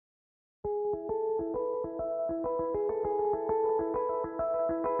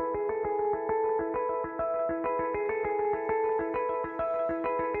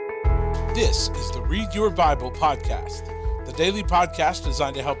This is the Read Your Bible podcast, the daily podcast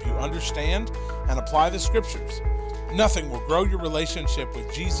designed to help you understand and apply the scriptures. Nothing will grow your relationship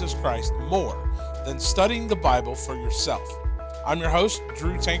with Jesus Christ more than studying the Bible for yourself. I'm your host,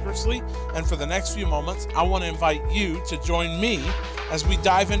 Drew Tankersley, and for the next few moments, I want to invite you to join me as we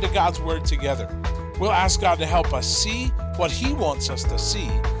dive into God's Word together. We'll ask God to help us see what He wants us to see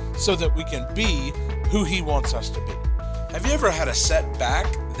so that we can be who He wants us to be. Have you ever had a setback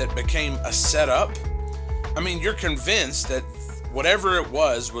that became a setup? I mean, you're convinced that whatever it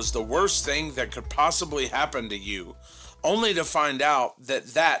was the worst thing that could possibly happen to you, only to find out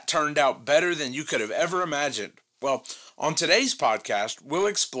that turned out better than you could have ever imagined. Well, on today's podcast, we'll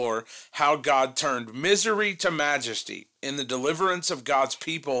explore how God turned misery to majesty in the deliverance of God's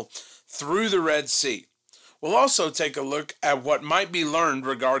people through the Red Sea. We'll also take a look at what might be learned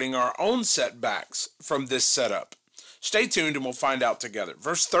regarding our own setbacks from this setup. Stay tuned and we'll find out together.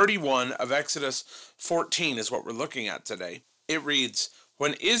 Verse 31 of Exodus 14 is what we're looking at today. It reads,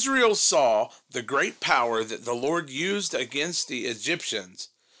 "When Israel saw the great power that the Lord used against the Egyptians,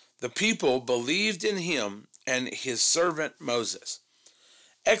 the people believed in him and his servant Moses."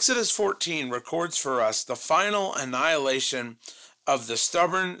 Exodus 14 records for us the final annihilation of the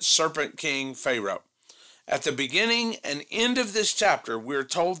stubborn serpent king Pharaoh. At the beginning and end of this chapter, we're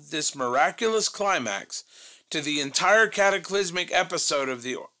told this miraculous climax to the entire cataclysmic episode of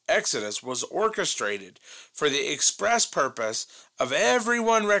the Exodus was orchestrated for the express purpose of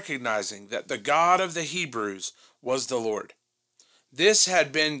everyone recognizing that the God of the Hebrews was the Lord. This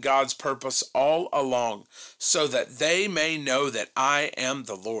had been God's purpose all along, so that they may know that I am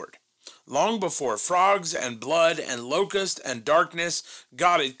the Lord. Long before frogs and blood and locust and darkness,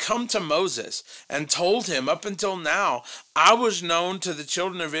 God had come to Moses and told him, up until now, I was known to the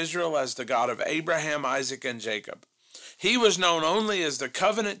children of Israel as the God of Abraham, Isaac, and Jacob. He was known only as the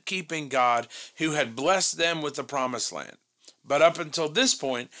covenant-keeping God who had blessed them with the promised land. But up until this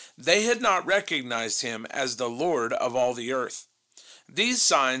point, they had not recognized him as the Lord of all the earth. These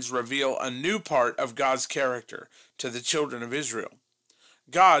signs reveal a new part of God's character to the children of Israel.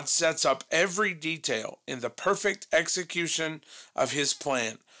 God sets up every detail in the perfect execution of his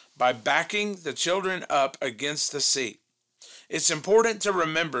plan by backing the children up against the sea. It's important to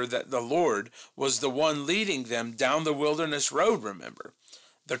remember that the Lord was the one leading them down the wilderness road, remember.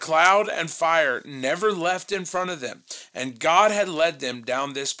 The cloud and fire never left in front of them, and God had led them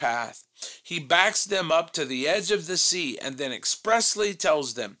down this path. He backs them up to the edge of the sea and then expressly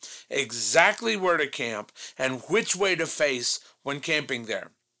tells them exactly where to camp and which way to face when camping there,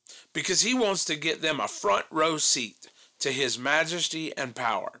 because he wants to get them a front row seat to his majesty and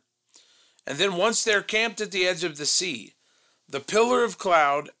power. And then once they're camped at the edge of the sea, the pillar of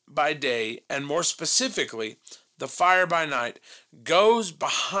cloud by day, and more specifically, the fire by night, goes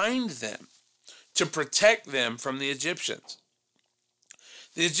behind them to protect them from the Egyptians.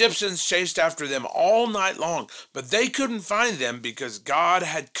 The Egyptians chased after them all night long, but they couldn't find them because God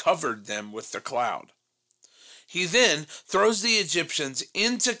had covered them with the cloud. He then throws the Egyptians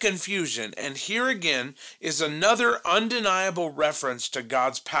into confusion, and here again is another undeniable reference to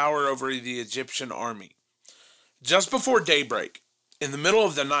God's power over the Egyptian army. Just before daybreak, in the middle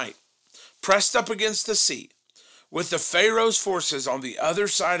of the night, pressed up against the sea, with the Pharaoh's forces on the other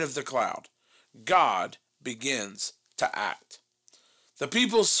side of the cloud, God begins to act. The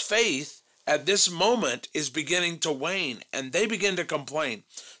people's faith at this moment is beginning to wane, and they begin to complain,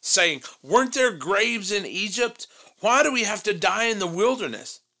 saying, "Weren't there graves in Egypt? Why do we have to die in the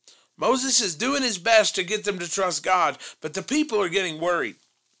wilderness?" Moses is doing his best to get them to trust God, but the people are getting worried.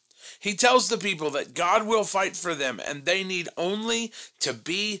 He tells the people that God will fight for them, and they need only to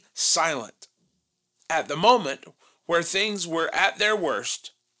be silent. At the moment where things were at their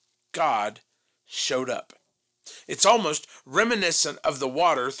worst, God showed up. It's almost reminiscent of the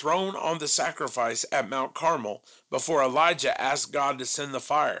water thrown on the sacrifice at Mount Carmel before Elijah asked God to send the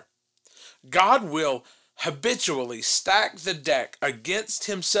fire. God will habitually stack the deck against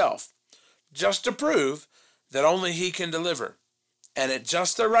himself just to prove that only he can deliver. And at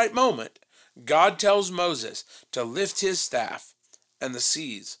just the right moment, God tells Moses to lift his staff and the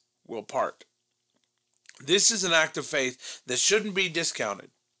seas will part. This is an act of faith that shouldn't be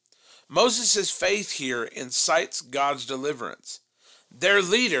discounted. Moses' faith here incites God's deliverance. Their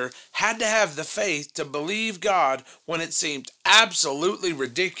leader had to have the faith to believe God when it seemed absolutely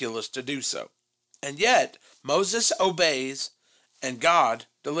ridiculous to do so. And yet, Moses obeys and God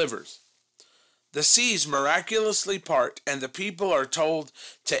delivers. The seas miraculously part, and the people are told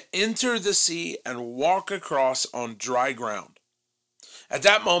to enter the sea and walk across on dry ground. At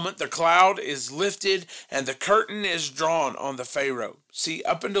that moment, the cloud is lifted and the curtain is drawn on the Pharaoh. See,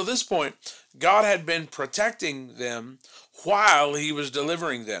 up until this point, God had been protecting them while he was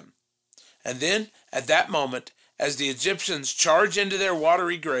delivering them. And then, at that moment, as the Egyptians charge into their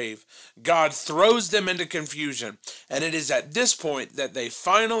watery grave, God throws them into confusion. And it is at this point that they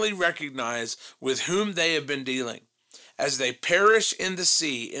finally recognize with whom they have been dealing. As they perish in the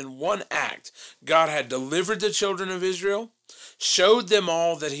sea in one act, God had delivered the children of Israel, showed them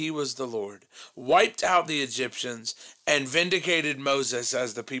all that he was the Lord, wiped out the Egyptians, and vindicated Moses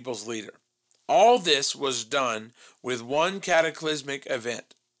as the people's leader. All this was done with one cataclysmic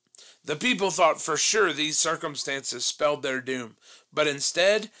event. The people thought for sure these circumstances spelled their doom, but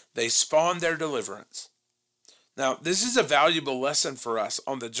instead they spawned their deliverance. Now, this is a valuable lesson for us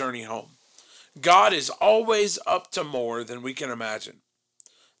on the journey home. God is always up to more than we can imagine.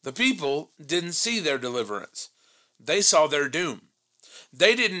 The people didn't see their deliverance. They saw their doom.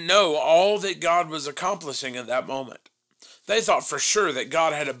 They didn't know all that God was accomplishing at that moment. They thought for sure that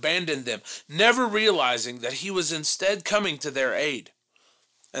God had abandoned them, never realizing that he was instead coming to their aid.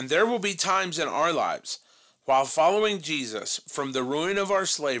 And there will be times in our lives, while following Jesus from the ruin of our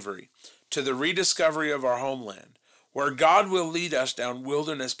slavery to the rediscovery of our homeland, where God will lead us down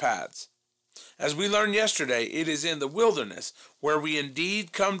wilderness paths. As we learned yesterday, it is in the wilderness where we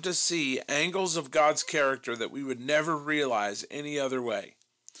indeed come to see angles of God's character that we would never realize any other way.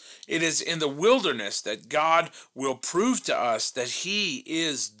 It is in the wilderness that God will prove to us that he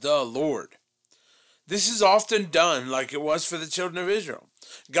is the Lord. This is often done like it was for the children of Israel.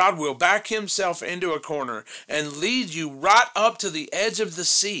 God will back himself into a corner and lead you right up to the edge of the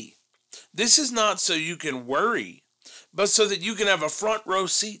sea. This is not so you can worry, but so that you can have a front row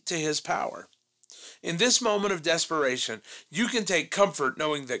seat to his power. In this moment of desperation, you can take comfort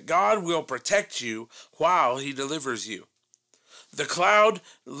knowing that God will protect you while he delivers you. The cloud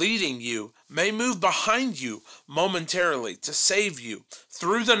leading you may move behind you momentarily to save you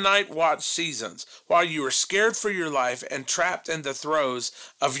through the night watch seasons while you are scared for your life and trapped in the throes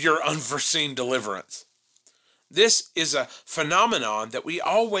of your unforeseen deliverance. This is a phenomenon that we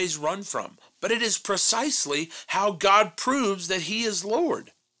always run from, but it is precisely how God proves that he is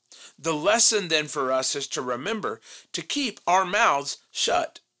Lord. The lesson then for us is to remember to keep our mouths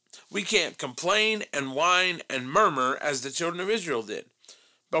shut. We can't complain and whine and murmur as the children of Israel did.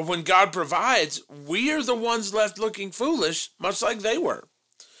 But when God provides, we are the ones left looking foolish, much like they were.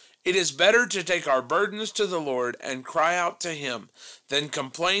 It is better to take our burdens to the Lord and cry out to him than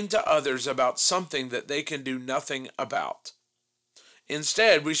complain to others about something that they can do nothing about.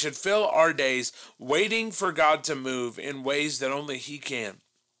 Instead, we should fill our days waiting for God to move in ways that only he can.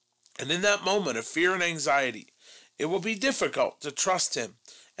 And in that moment of fear and anxiety, it will be difficult to trust him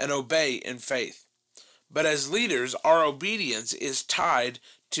and obey in faith. But as leaders, our obedience is tied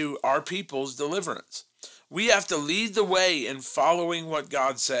to our people's deliverance. We have to lead the way in following what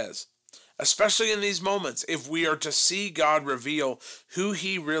God says, especially in these moments if we are to see God reveal who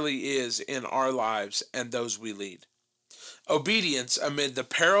he really is in our lives and those we lead. Obedience amid the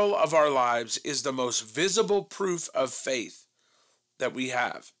peril of our lives is the most visible proof of faith that we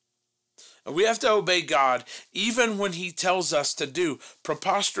have. We have to obey God even when he tells us to do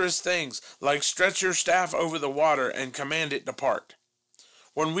preposterous things like stretch your staff over the water and command it to part.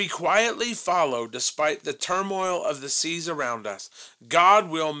 When we quietly follow despite the turmoil of the seas around us, God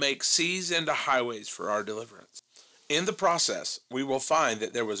will make seas into highways for our deliverance. In the process, we will find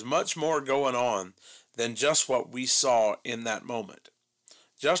that there was much more going on than just what we saw in that moment.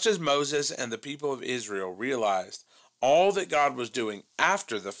 Just as Moses and the people of Israel realized all that God was doing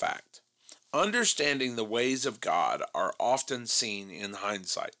after the fact, understanding the ways of God are often seen in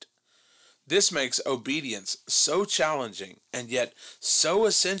hindsight. This makes obedience so challenging and yet so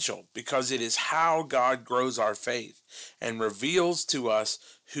essential because it is how God grows our faith and reveals to us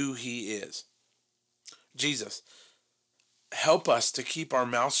who he is. Jesus, help us to keep our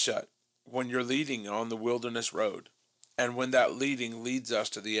mouths shut when you're leading on the wilderness road and when that leading leads us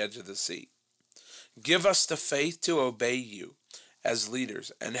to the edge of the sea. Give us the faith to obey you as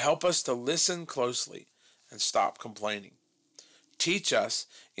leaders and help us to listen closely and stop complaining. Teach us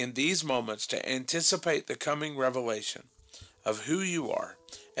in these moments to anticipate the coming revelation of who you are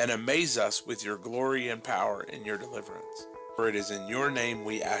and amaze us with your glory and power in your deliverance. For it is in your name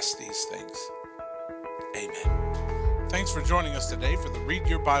we ask these things. Amen. Thanks for joining us today for the Read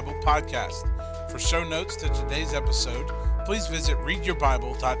Your Bible podcast. For show notes to today's episode, please visit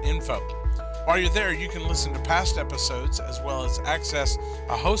readyourbible.info. While you're there, you can listen to past episodes as well as access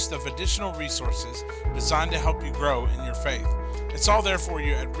a host of additional resources designed to help you grow in your faith. It's all there for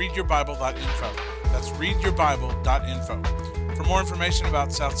you at readyourbible.info. That's readyourbible.info. For more information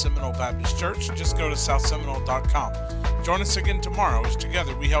about South Seminole Baptist Church, just go to southseminole.com. Join us again tomorrow as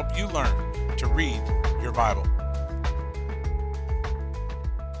together we help you learn to read your Bible.